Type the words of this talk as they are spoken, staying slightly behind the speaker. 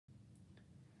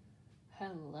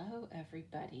Hello,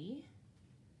 everybody.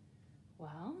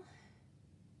 Well,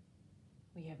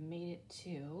 we have made it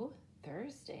to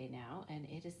Thursday now, and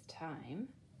it is time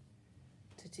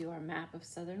to do our map of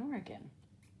Southern Oregon.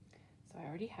 So I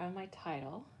already have my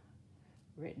title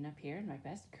written up here in my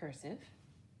best cursive,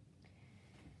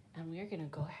 and we are going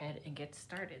to go ahead and get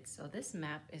started. So this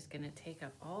map is going to take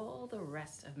up all the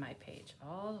rest of my page,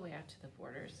 all the way out to the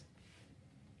borders.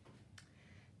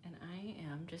 And I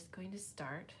am just going to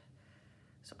start.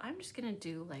 So I'm just gonna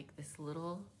do like this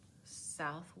little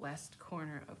southwest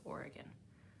corner of Oregon.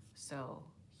 So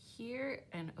here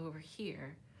and over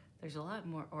here, there's a lot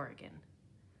more Oregon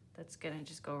that's gonna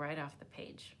just go right off the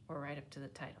page or right up to the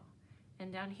title.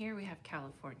 And down here we have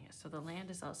California. So the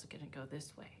land is also gonna go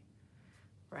this way,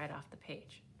 right off the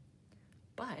page.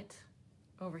 But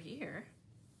over here,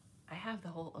 I have the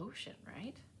whole ocean,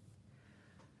 right?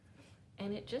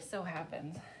 And it just so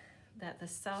happens that the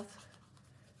south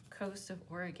coast of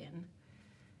Oregon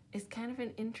is kind of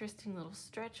an interesting little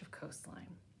stretch of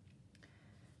coastline.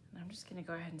 And I'm just gonna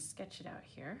go ahead and sketch it out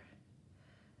here.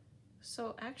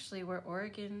 So actually where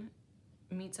Oregon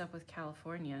meets up with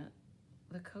California,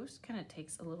 the coast kind of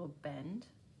takes a little bend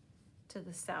to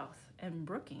the south, and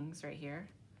Brookings right here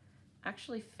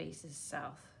actually faces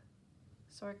south.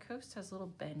 So our coast has a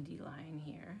little bendy line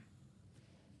here.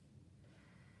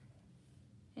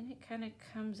 And it kind of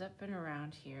comes up and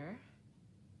around here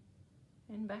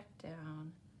and back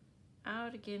down,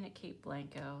 out again at Cape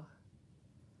Blanco,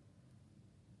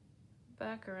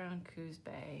 back around Coos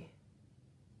Bay,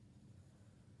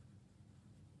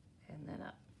 and then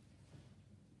up.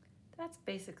 That's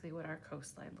basically what our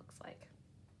coastline looks like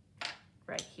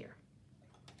right here.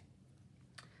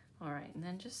 All right, and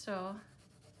then just so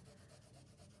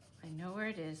I know where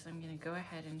it is, I'm gonna go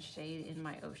ahead and shade in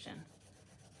my ocean,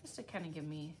 just to kind of give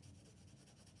me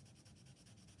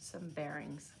some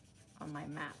bearings on my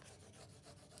map.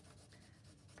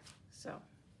 So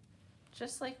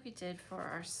just like we did for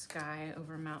our sky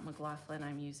over Mount McLaughlin,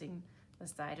 I'm using the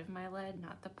side of my lead,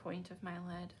 not the point of my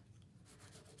lead.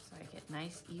 So I get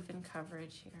nice even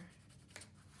coverage here.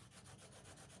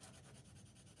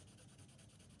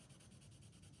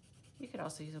 You could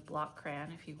also use a block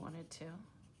crayon if you wanted to.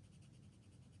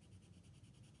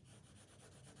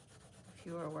 If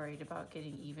you are worried about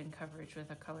getting even coverage with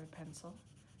a colored pencil,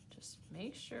 just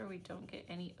make sure we don't get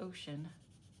any ocean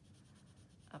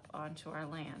up onto our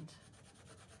land.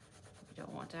 We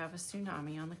don't want to have a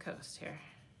tsunami on the coast here.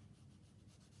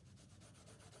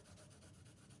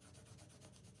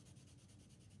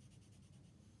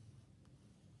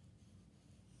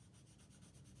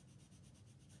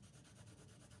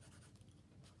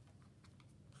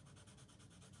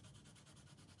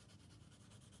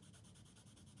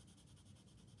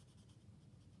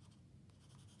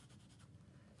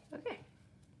 Okay.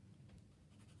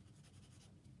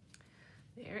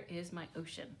 There is my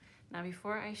ocean. Now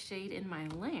before I shade in my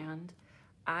land,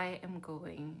 I am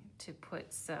going to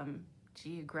put some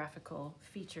geographical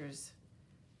features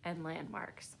and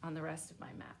landmarks on the rest of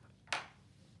my map.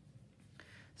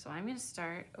 So I'm going to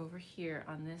start over here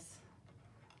on this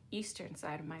eastern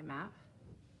side of my map.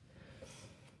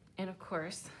 And of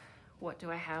course, what do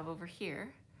I have over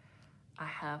here? I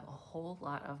have a whole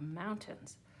lot of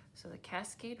mountains. So the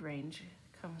Cascade Range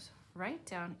comes right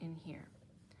down in here.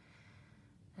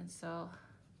 And so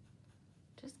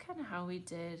just kind of how we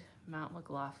did Mount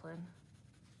McLaughlin,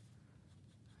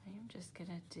 I am just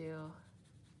gonna do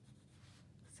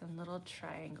some little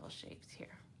triangle shapes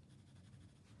here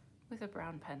with a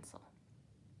brown pencil.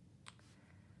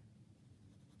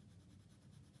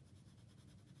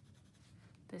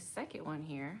 This second one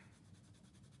here,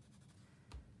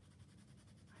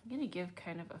 I'm gonna give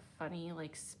kind of a funny,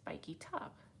 like spiky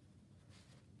top,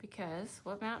 because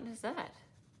what mountain is that?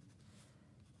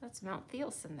 That's Mount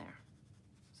Thielsen there.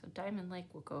 So Diamond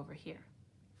Lake will go over here.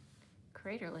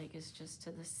 Crater Lake is just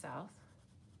to the south.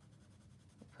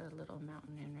 We'll put a little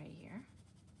mountain in right here.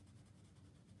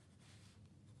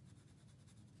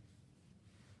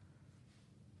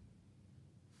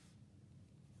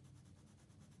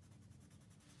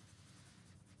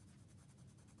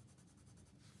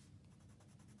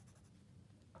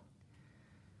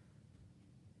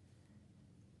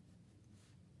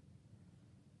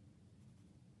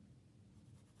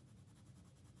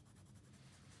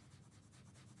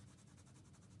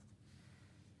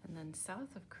 And then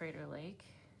south of Crater Lake,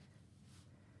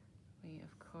 we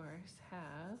of course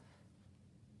have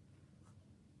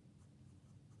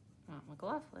Mount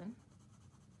McLaughlin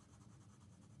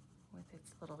with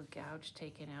its little gouge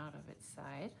taken out of its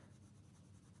side.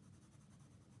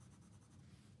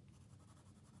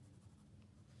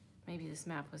 Maybe this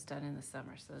map was done in the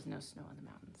summer, so there's no snow in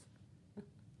the mountains.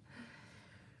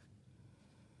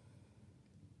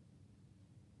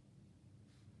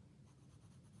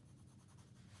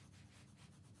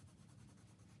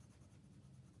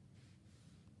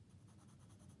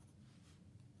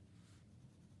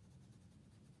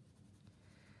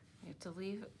 We have to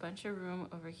leave a bunch of room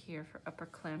over here for Upper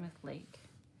Klamath Lake.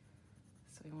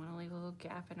 So we want to leave a little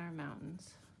gap in our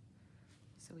mountains.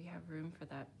 So we have room for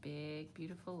that big,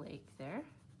 beautiful lake there.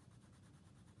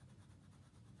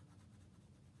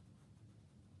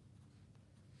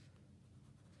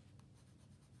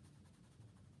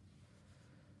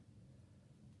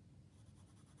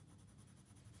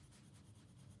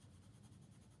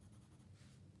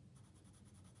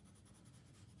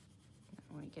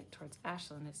 When we get towards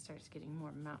Ashland, it starts getting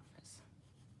more mountainous.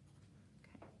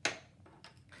 Okay.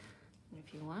 And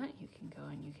if you want, you can go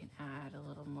and you can add a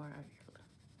little more of your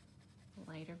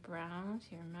lighter brown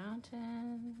to your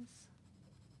mountains.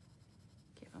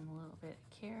 Give them a little bit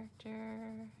of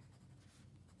character.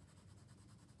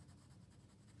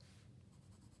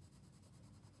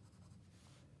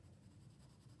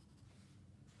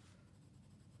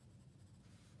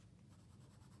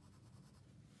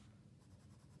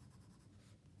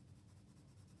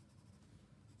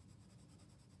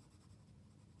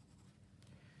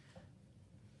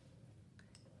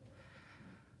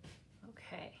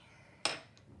 Okay.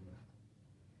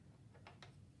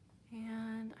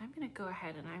 And I'm going to go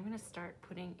ahead and I'm going to start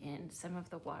putting in some of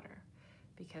the water,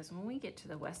 because when we get to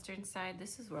the western side,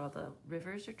 this is where all the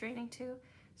rivers are draining to.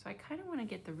 So I kind of want to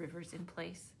get the rivers in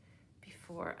place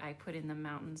before I put in the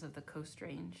mountains of the Coast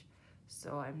Range,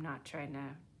 so I'm not trying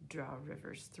to draw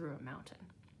rivers through a mountain.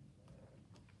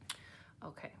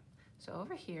 Okay, so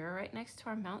over here, right next to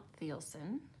our Mount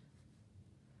Thielsen,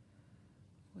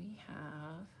 we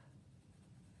have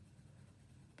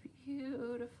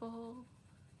beautiful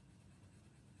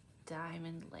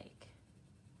Diamond Lake.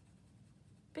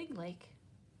 Big lake,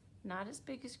 not as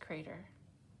big as Crater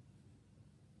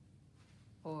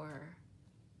or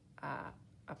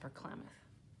Upper Klamath.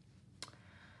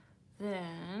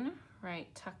 Then, right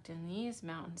tucked in these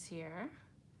mountains here,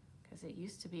 because it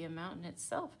used to be a mountain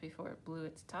itself before it blew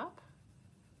its top,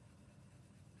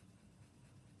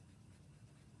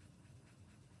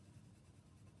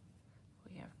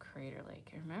 we have Crater Lake.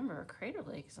 And remember, Crater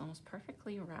Lake is almost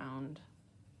perfectly round.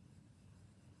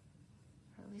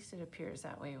 Or at least it appears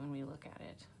that way when we look at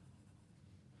it.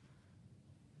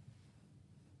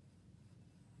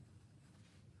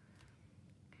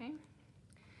 Okay.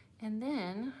 And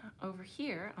then over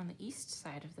here on the east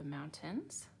side of the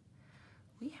mountains,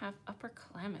 we have Upper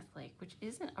Klamath Lake, which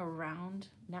isn't a round,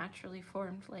 naturally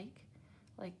formed lake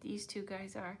like these two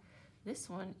guys are. This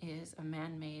one is a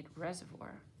man-made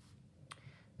reservoir.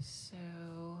 So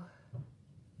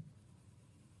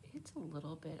it's a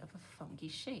little bit of a funky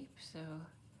shape. So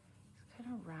it's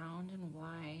kind of round and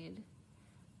wide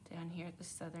down here at the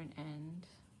southern end.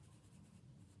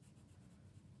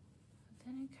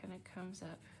 Then it kind of comes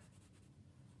up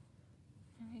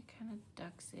and it kind of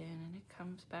ducks in and it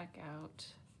comes back out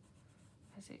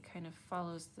as it kind of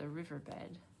follows the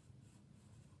riverbed.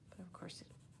 But of course it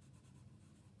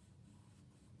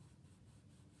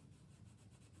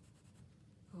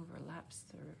overlaps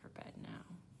the riverbed now.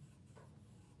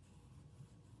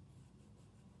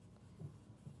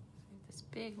 So we have this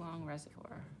big long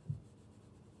reservoir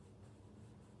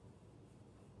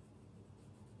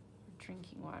for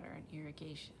drinking water and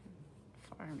irrigation,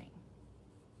 farming.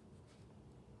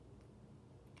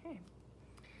 Okay,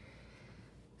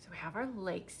 so we have our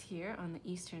lakes here on the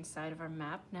eastern side of our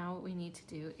map. Now what we need to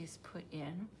do is put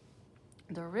in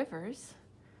the rivers.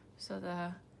 So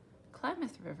the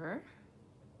Klamath River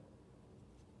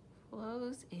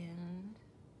flows in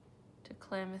to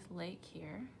Klamath Lake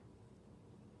here.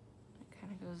 It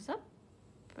kind of goes up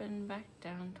and back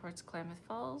down towards Klamath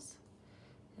Falls.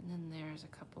 And then there's a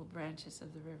couple branches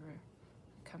of the river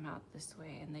that come out this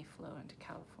way and they flow into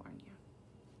California.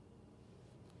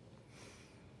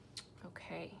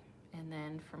 Okay, and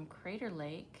then from Crater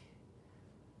Lake,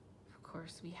 of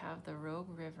course, we have the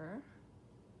Rogue River.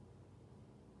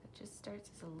 It just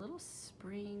starts as a little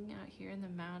spring out here in the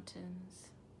mountains.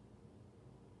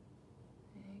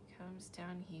 It comes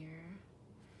down here.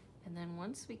 And then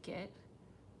once we get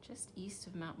just east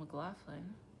of Mount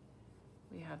McLaughlin,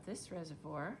 we have this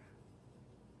reservoir,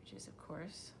 which is, of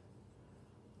course,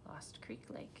 Lost Creek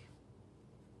Lake.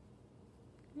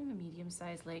 Kind of a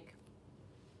medium-sized lake,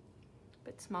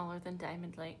 but smaller than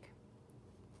Diamond Lake.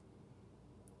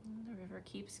 And the river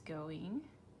keeps going.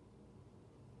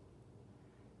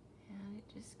 And it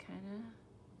just kind of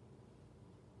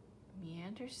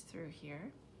meanders through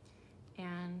here.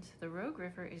 And the Rogue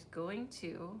River is going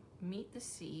to meet the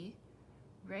sea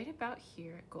right about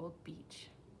here at Gold Beach.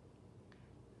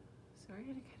 So we're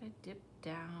gonna kind of dip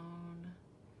down, and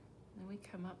then we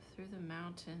come up through the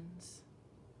mountains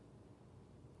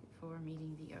before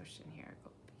meeting the ocean here at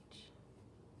Gold Beach.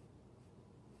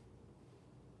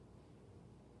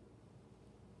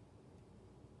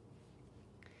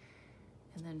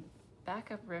 And then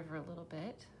back upriver a little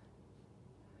bit,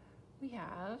 we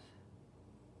have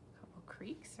a couple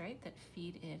creeks, right, that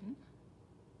feed in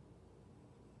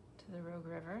to the Rogue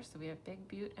River. So we have Big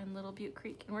Butte and Little Butte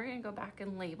Creek, and we're gonna go back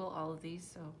and label all of these.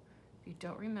 So if you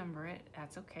don't remember it,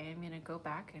 that's okay. I'm gonna go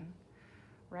back and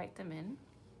write them in.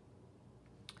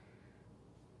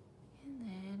 And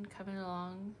then coming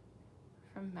along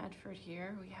from Medford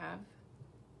here, we have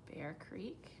Bear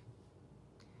Creek.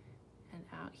 And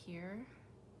out here,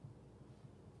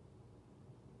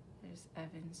 there's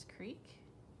Evans Creek.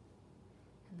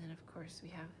 And then of course we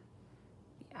have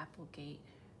the Applegate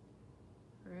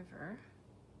River,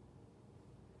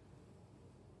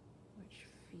 which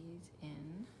feeds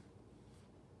in.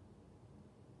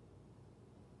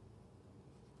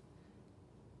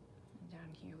 And down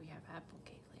here we have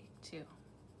Applegate Lake too,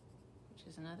 which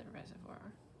is another reservoir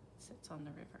that sits on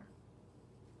the river.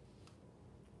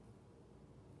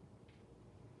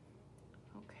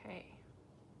 Okay.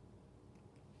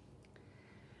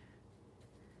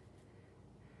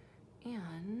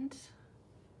 And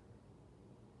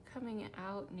coming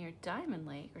out near Diamond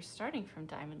Lake, or starting from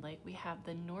Diamond Lake, we have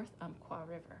the North Umpqua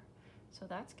River. So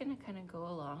that's going to kind of go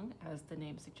along, as the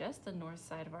name suggests, the north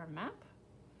side of our map.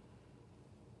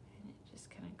 And it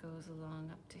just kind of goes along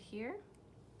up to here.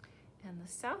 And the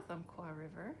South Umpqua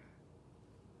River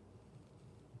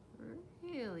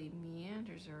really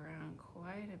meanders around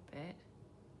quite a bit.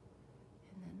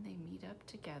 And then they meet up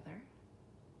together.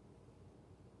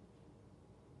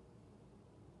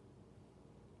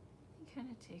 Kind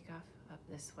of take off up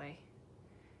this way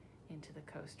into the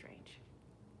Coast Range.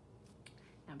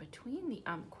 Now between the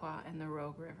Umpqua and the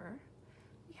Rogue River,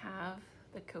 we have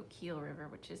the Coquille River,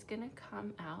 which is going to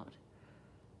come out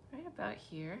right about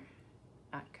here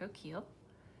at Coquille.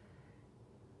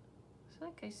 So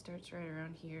that guy starts right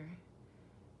around here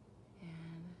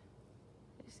and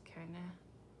just kind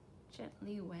of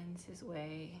gently wends his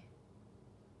way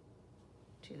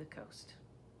to the coast.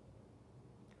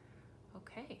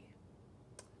 Okay.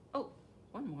 Oh,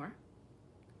 one more.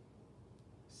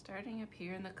 Starting up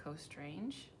here in the Coast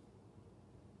Range.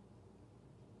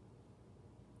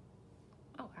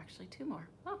 Oh, actually two more.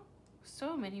 Oh,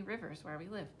 so many rivers where we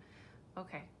live.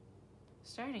 Okay,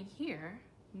 starting here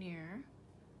near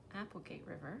Applegate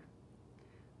River,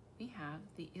 we have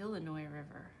the Illinois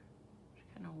River, which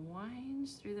kind of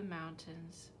winds through the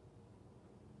mountains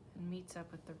and meets up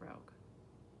with the Rogue.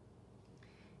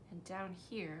 And down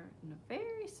here, in the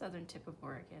very southern tip of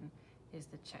Oregon, is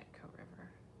the Chetco River,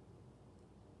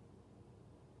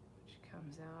 which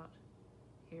comes out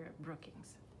here at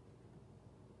Brookings.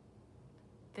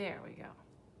 There we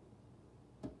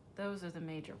go. Those are the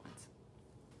major ones.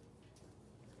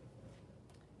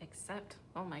 Except,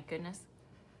 oh my goodness,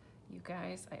 you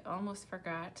guys, I almost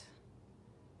forgot.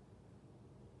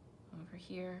 Over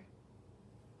here,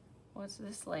 what's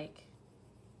this lake?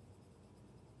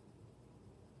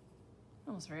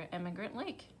 Almost forgot Emigrant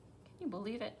Lake. Can you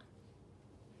believe it?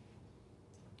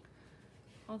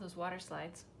 All those water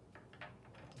slides.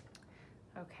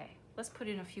 Okay, let's put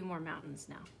in a few more mountains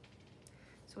now.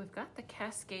 So we've got the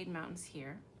Cascade Mountains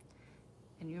here.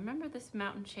 And you remember this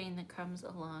mountain chain that comes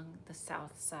along the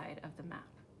south side of the map?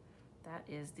 That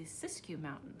is the Siskiyou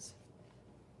Mountains.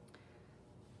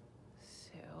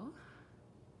 So,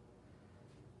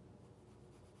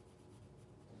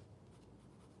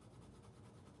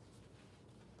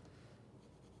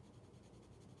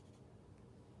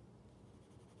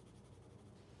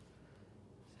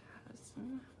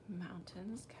 some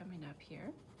mountains coming up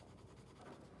here.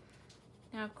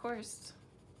 Now, of course,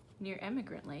 near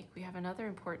Emigrant Lake, we have another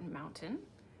important mountain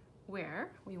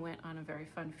where we went on a very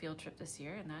fun field trip this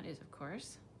year, and that is, of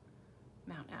course,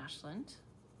 Mount Ashland.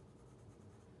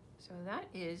 So that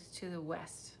is to the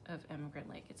west of Emigrant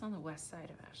Lake. It's on the west side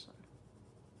of Ashland.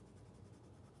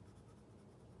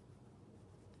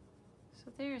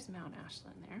 So there's Mount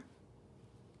Ashland there.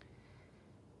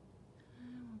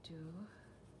 And we'll do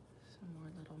some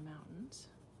more little mountains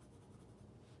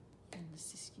and the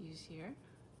Siskiyous here.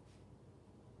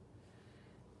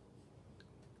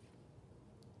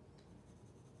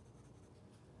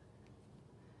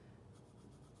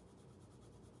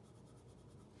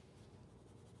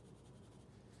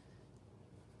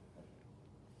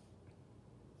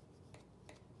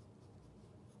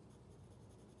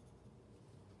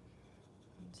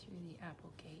 through the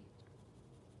Applegate.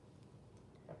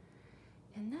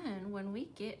 And then when we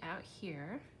get out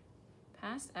here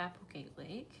past Applegate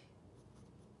Lake,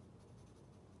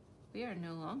 we are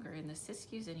no longer in the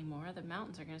Siskiyous anymore. The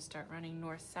mountains are going to start running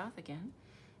north-south again,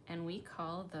 and we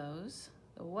call those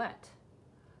the what?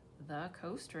 The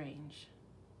Coast Range.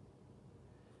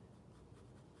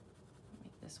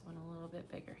 Make this one a little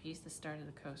bit bigger. He's the start of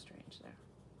the Coast Range there.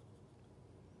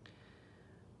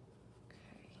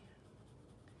 Okay.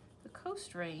 The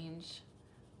Coast Range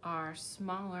are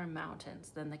smaller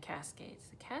mountains than the Cascades.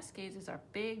 The Cascades is our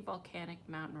big volcanic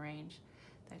mountain range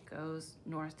that goes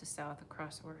north to south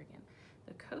across Oregon.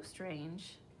 The Coast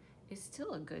Range is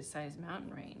still a good-sized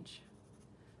mountain range,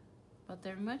 but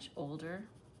they're much older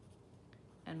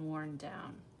and worn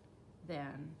down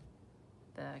than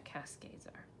the Cascades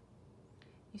are.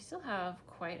 You still have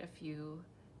quite a few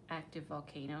active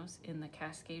volcanoes in the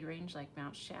Cascade Range, like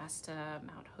Mount Shasta,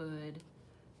 Mount Hood,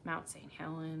 Mount St.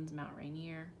 Helens, Mount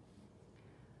Rainier.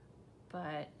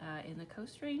 But in the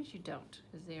Coast Range, you don't,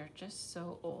 because they are just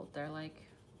so old. They're like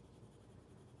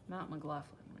Mount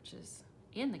McLaughlin, which is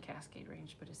in the Cascade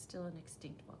Range, but is still an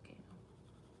extinct volcano.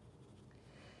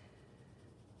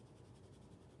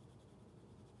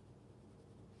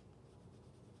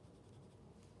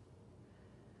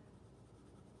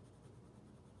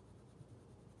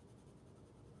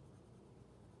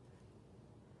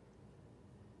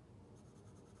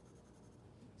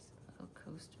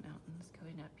 Coast mountains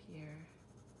going up here.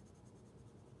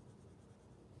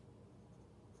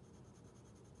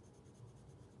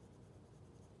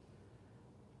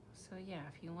 So yeah,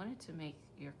 if you wanted to make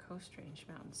your Coast Range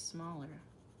mountains smaller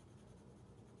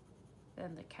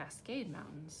than the Cascade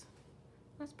Mountains,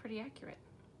 that's pretty accurate.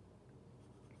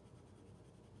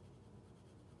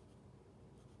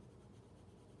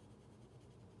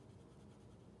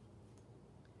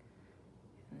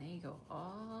 And they go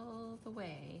all the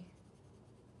way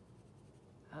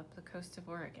up the coast of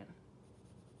Oregon.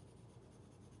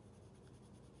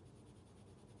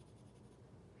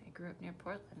 I grew up near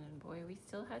Portland, and boy, we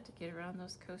still had to get around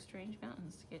those Coast Range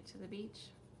mountains to get to the beach.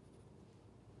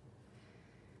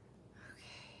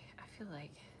 Okay, I feel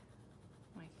like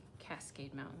my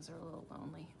Cascade Mountains are a little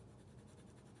lonely.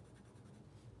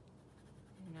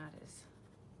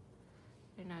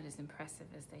 They're not as impressive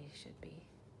as they should be.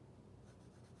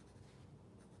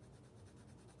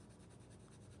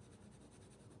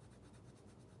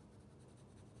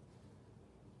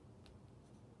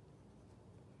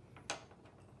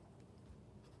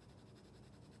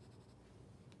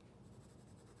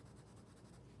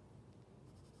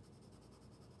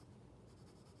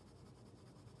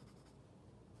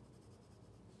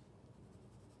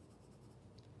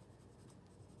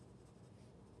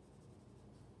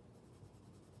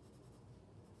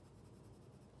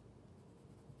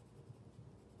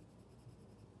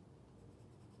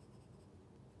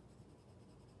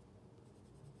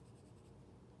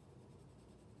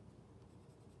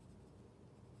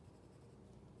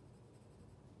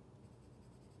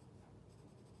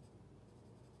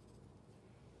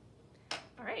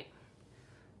 All right,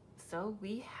 so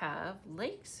we have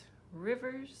lakes,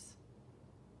 rivers,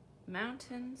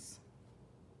 mountains.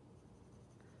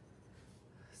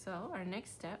 So our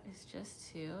next step is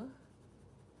just to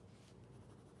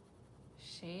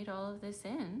shade all of this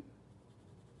in,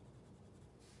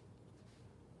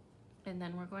 and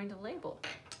then we're going to label.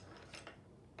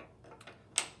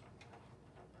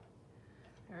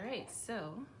 All right,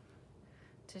 so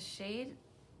to shade,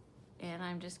 and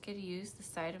I'm just going to use the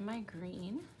side of my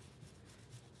green.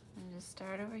 And just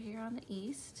start over here on the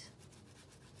east.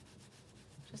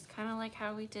 Just kind of like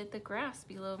how we did the grass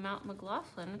below Mount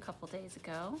McLaughlin a couple days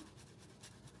ago.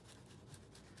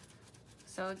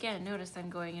 So again, notice I'm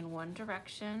going in one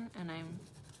direction and I'm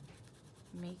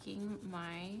making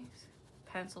my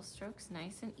pencil strokes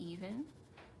nice and even.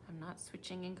 I'm not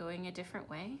switching and going a different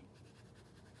way.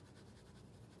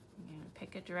 I'm going to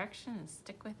pick a direction and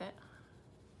stick with it.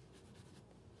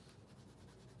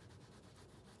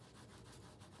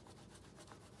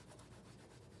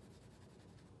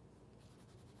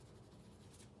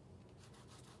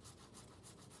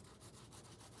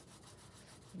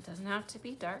 It doesn't have to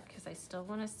be dark because I still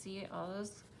want to see all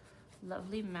those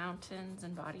lovely mountains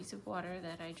and bodies of water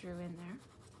that I drew in there.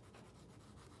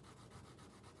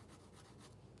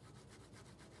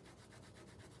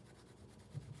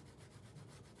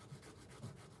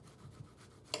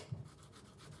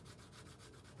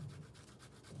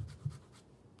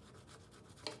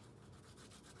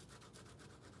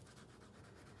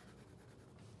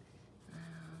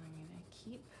 I'm going to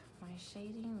keep my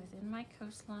shading within my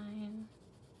coastline.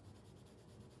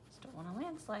 Don't want to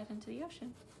landslide into the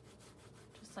ocean.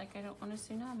 Just just like I don't want a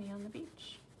tsunami on the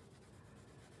beach.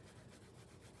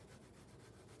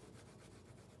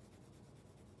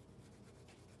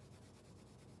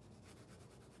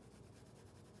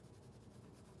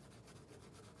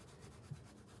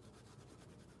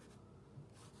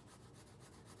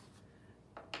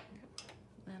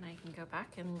 Then I can go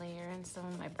back and layer in some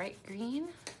of my bright green.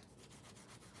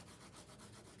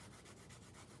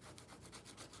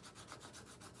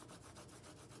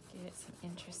 Give it some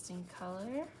interesting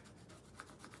color.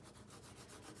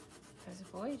 Because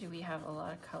boy, do we have a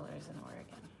lot of colors in Oregon.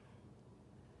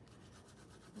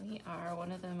 We are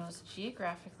one of the most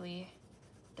geographically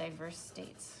diverse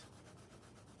states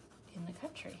in the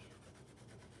country.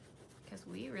 Because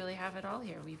we really have it all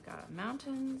here. We've got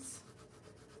mountains,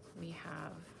 we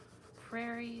have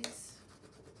prairies,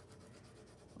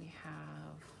 we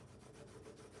have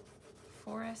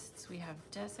forests, we have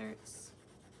deserts,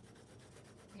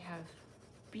 we have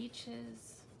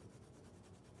beaches,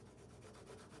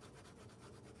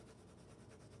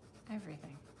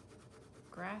 everything.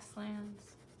 Grasslands.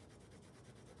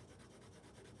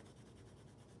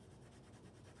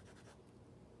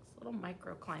 There's little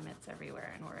microclimates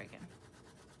everywhere in Oregon.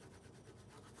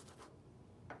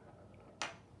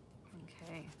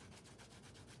 Okay.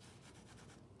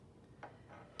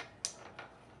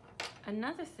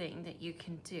 Another thing that you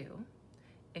can do,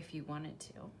 if you wanted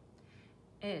to,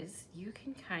 is you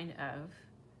can kind of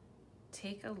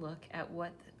take a look at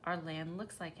what our land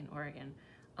looks like in Oregon.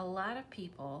 A lot of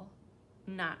people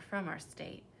not from our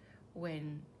state,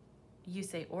 when you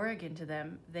say Oregon to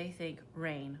them, they think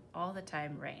rain, all the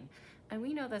time rain. And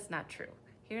we know that's not true.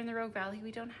 Here in the Rogue Valley,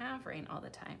 we don't have rain all the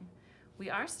time. We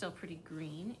are still pretty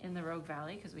green in the Rogue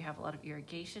Valley because we have a lot of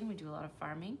irrigation, we do a lot of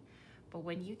farming. But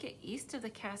when you get east of the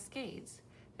Cascades,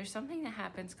 there's something that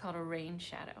happens called a rain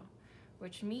shadow,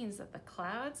 which means that the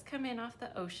clouds come in off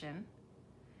the ocean,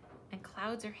 and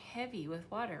clouds are heavy with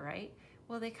water, right?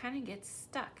 Well, they kind of get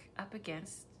stuck up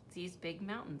against these big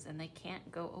mountains and they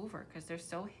can't go over because they're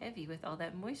so heavy with all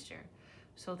that moisture.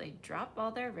 So they drop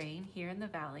all their rain here in the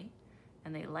valley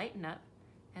and they lighten up,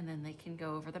 and then they can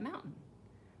go over the mountain.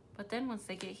 But then once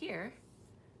they get here,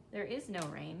 there is no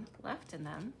rain left in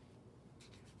them.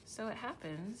 So what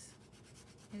happens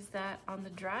is that on the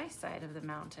dry side of the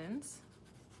mountains,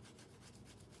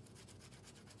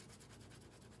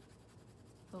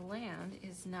 the land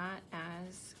is not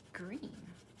as green.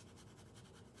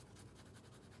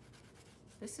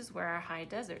 This is where our high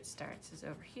desert starts, is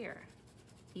over here,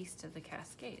 east of the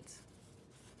Cascades.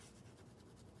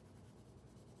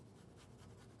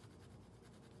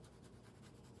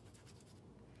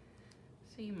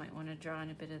 So you might want to draw in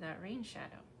a bit of that rain shadow.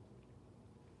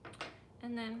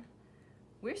 And then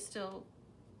we still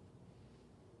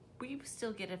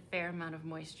get a fair amount of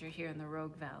moisture here in the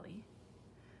Rogue Valley,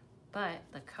 but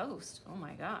the coast, oh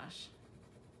my gosh,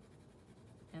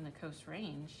 and the Coast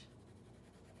Range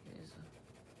is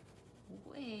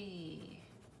way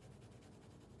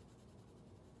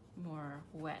more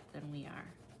wet than we are.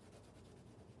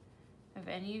 Have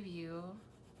any of you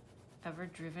ever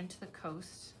driven to the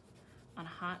coast on a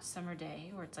hot summer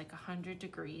day where it's like 100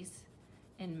 degrees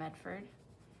in Medford,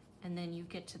 and then you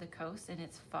get to the coast and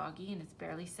it's foggy and it's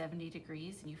barely 70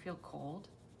 degrees and you feel cold?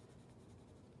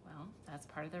 Well, that's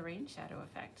part of the rain shadow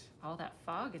effect. All that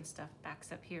fog and stuff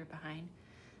backs up here behind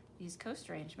these Coast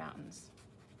Range mountains,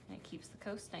 and it keeps the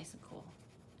coast nice and cool.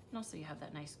 And also you have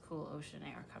that nice cool ocean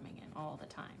air coming in all the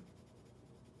time.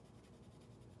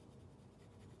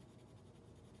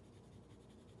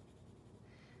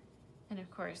 And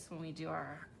of course, when we do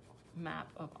our map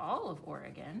of all of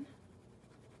Oregon,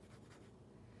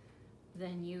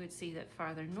 then you would see that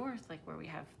farther north, like where we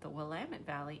have the Willamette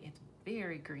Valley, it's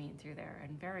very green through there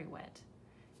and very wet.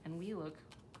 And we look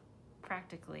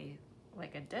practically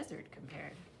like a desert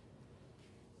compared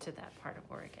to that part of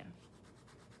Oregon.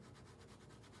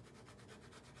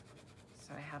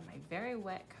 So I have my very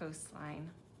wet coastline,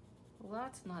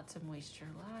 lots and lots of moisture,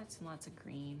 lots and lots of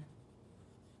green.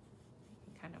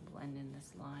 You can kind of blend in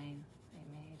this line I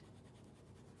made.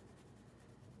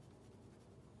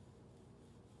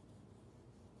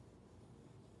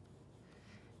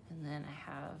 And then I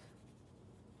have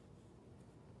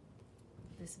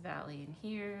this valley in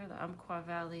here, the Umpqua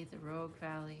Valley, the Rogue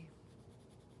Valley.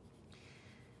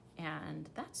 And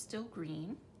that's still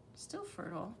green, still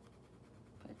fertile,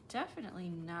 but definitely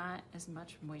not as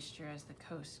much moisture as the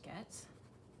coast gets.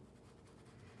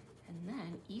 And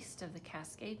then east of the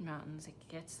Cascade Mountains, it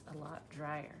gets a lot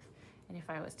drier. And if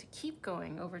I was to keep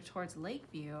going over towards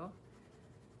Lakeview,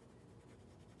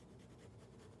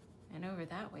 and over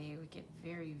that way, it would get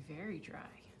very, very dry.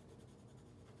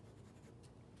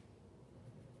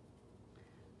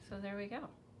 So there we go.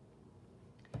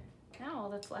 Now all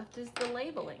that's left is the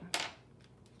labeling.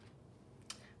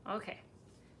 Okay,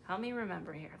 help me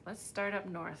remember here. Let's start up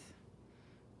north.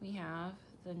 We have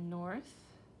the North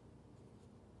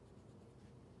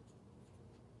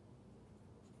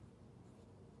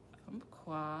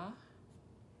Umpqua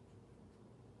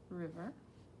River,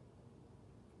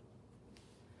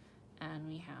 and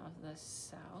we have the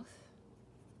South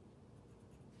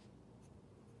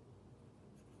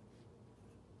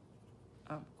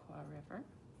Umpqua River,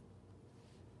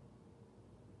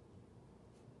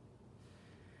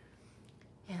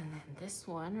 and then this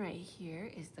one right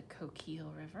here is the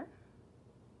Coquille River.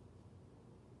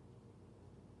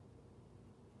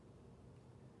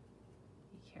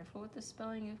 Be careful with the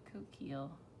spelling of Coquille.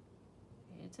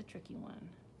 It's a tricky one.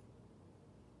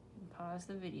 You can pause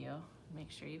the video,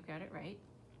 make sure you've got it right.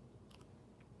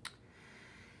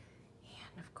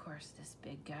 And of course, this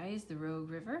big guy is the Rogue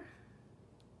River.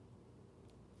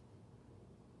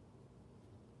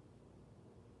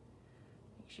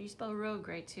 Make sure you spell Rogue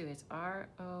right too. It's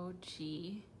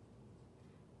R-O-G-U-E.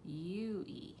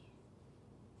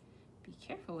 Be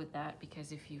careful with that,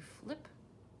 because if you flip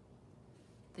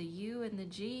the U and the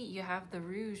G, you have the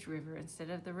Rouge River instead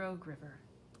of the Rogue River.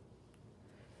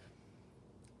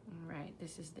 All right,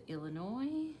 this is the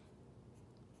Illinois,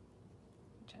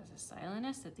 which has a silent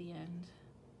S at the end.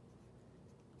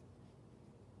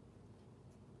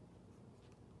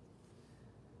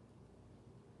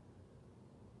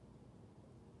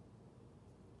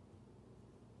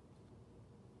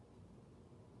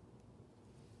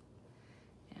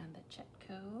 And the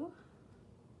Chetco,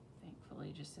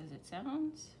 thankfully just as it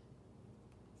sounds.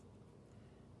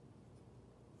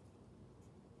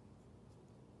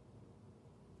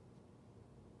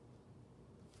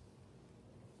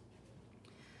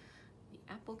 The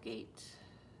Applegate,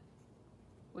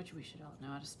 which we should all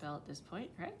know how to spell at this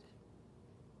point, right?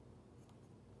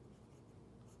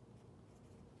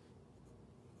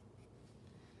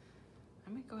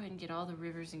 I'm gonna go ahead and get all the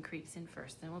rivers and creeks in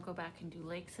first, then we'll go back and do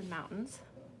lakes and mountains.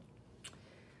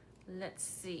 Let's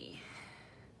see.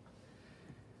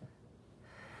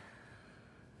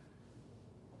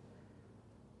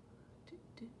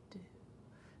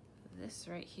 This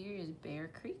right here is Bear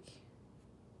Creek.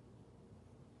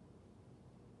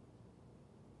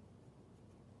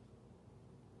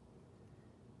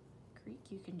 Creek,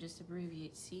 you can just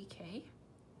abbreviate CK.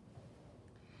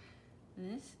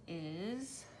 This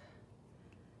is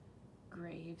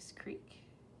Graves Creek.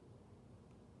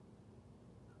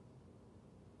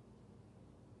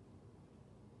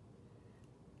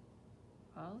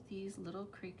 All these little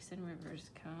creeks and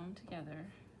rivers come together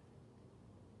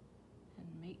and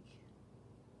make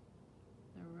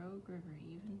the Rogue River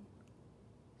even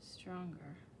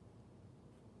stronger.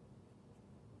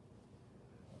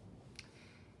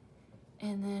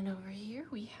 And then over here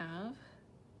we have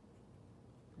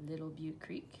Little Butte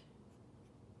Creek.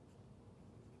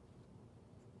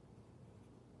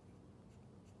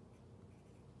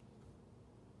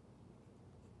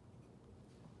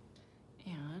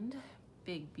 And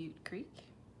Big Butte Creek.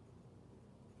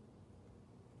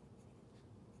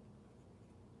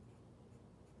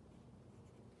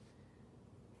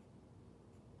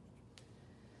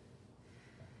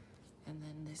 And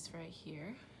then this right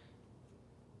here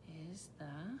is the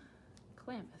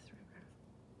Klamath River.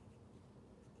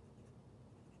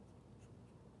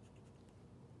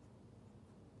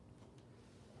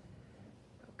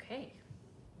 Okay,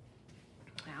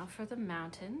 now for the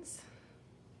mountains.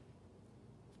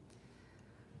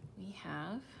 We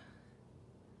have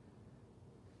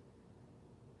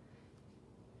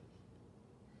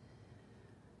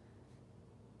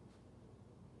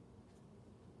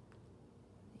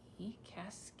the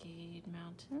Cascade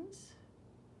Mountains.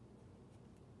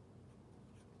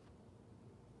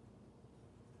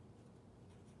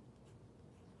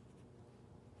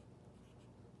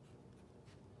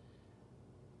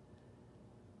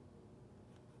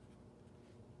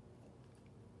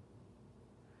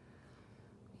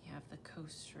 The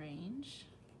Coast Range.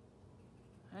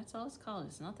 That's all it's called.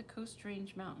 It's not the Coast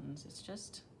Range Mountains, it's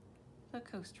just the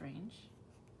Coast Range.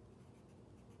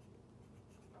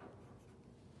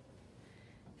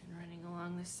 And running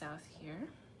along the south here,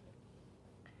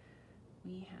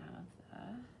 we have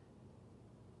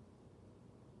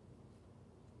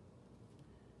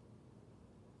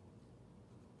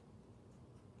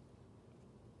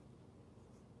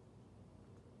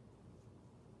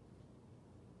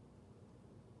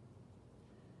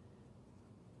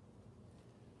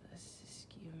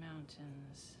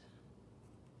mountains.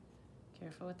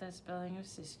 Careful with that spelling of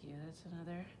Siskiyou. That's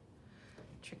another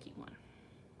tricky one.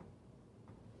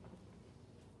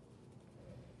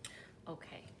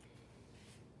 Okay.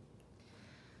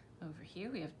 Over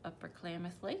here we have Upper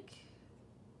Klamath Lake.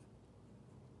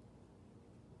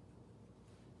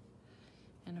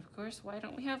 And of course, why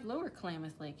don't we have Lower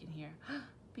Klamath Lake in here?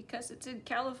 Because it's in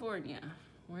California.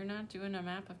 We're not doing a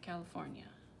map of California.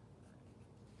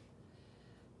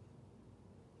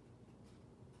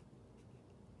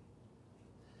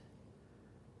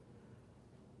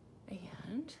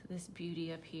 And this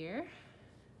beauty up here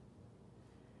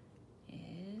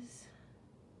is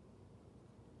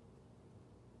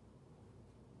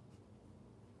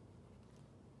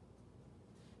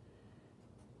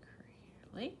Crater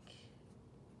Lake.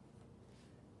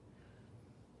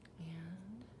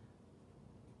 And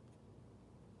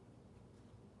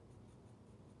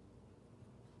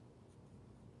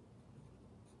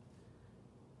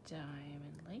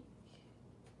Diamond Lake.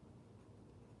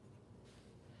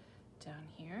 Down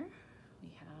here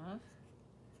we have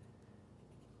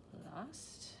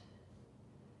Lost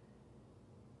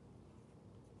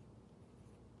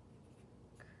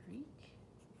Creek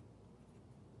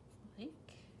Lake.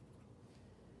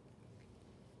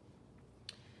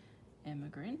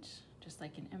 Immigrant, just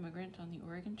like an immigrant on the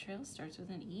Oregon Trail, starts with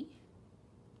an E.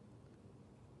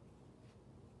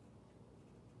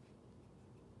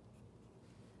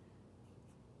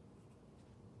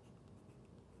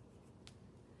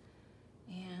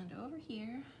 And over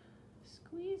here,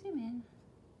 squeeze him in,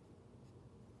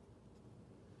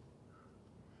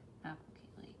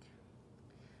 Applegate Lake.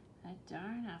 That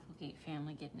darn Applegate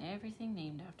family getting everything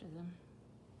named after them.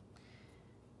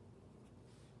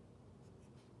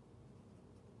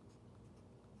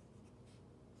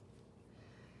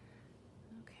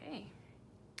 Okay,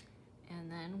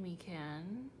 and then we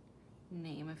can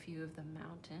name a few of the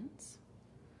mountains.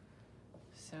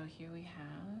 So here we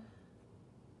have,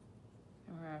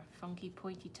 our funky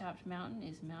pointy topped mountain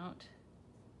is Mount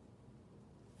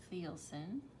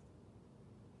Thielsen.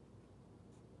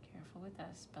 Careful with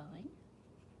that spelling.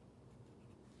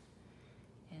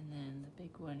 And then the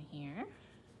big one here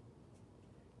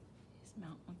is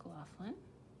Mount McLaughlin.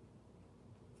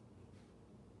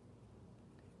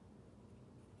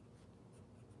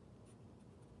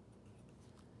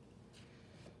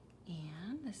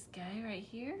 And this guy right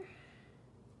here,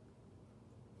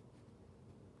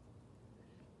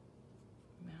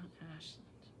 Mount Ashland.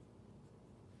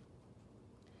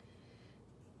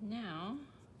 Now,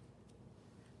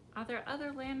 are there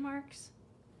other landmarks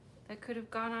that could have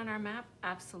gone on our map?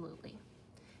 Absolutely.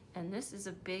 And this is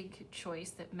a big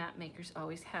choice that map makers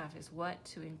always have, is what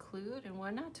to include and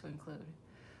what not to include.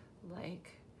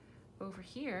 Like over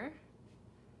here,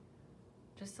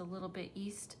 just a little bit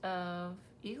east of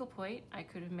Eagle Point, I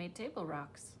could have made Table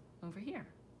Rocks over here.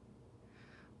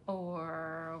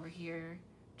 Or over here,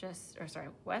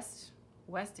 west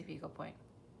of Eagle Point,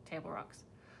 Table Rocks.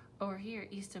 Over here,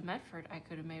 east of Medford, I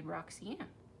could have made Roxy Ann.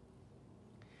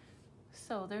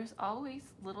 So there's always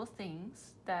little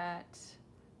things that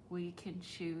we can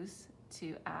choose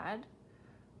to add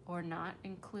or not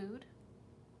include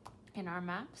in our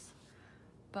maps.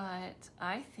 But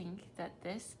I think that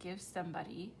this gives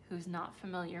somebody who's not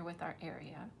familiar with our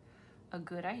area a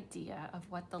good idea of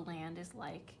what the land is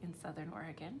like in Southern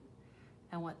Oregon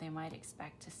and what they might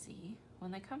expect to see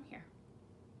when they come here.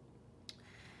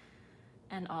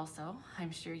 And also,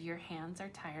 I'm sure your hands are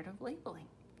tired of labeling.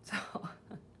 So,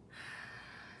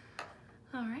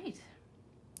 all right.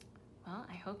 Well,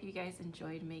 I hope you guys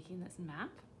enjoyed making this map.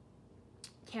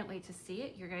 Can't wait to see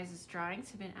it. Your guys' drawings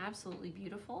have been absolutely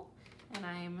beautiful, and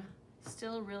I'm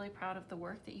still really proud of the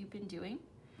work that you've been doing.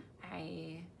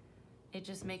 It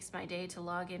just makes my day to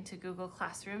log into Google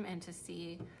Classroom and to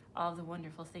see all the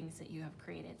wonderful things that you have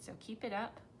created. So keep it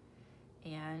up,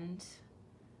 and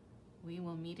we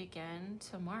will meet again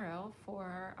tomorrow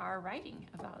for our writing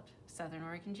about Southern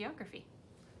Oregon geography.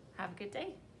 Have a good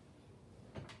day.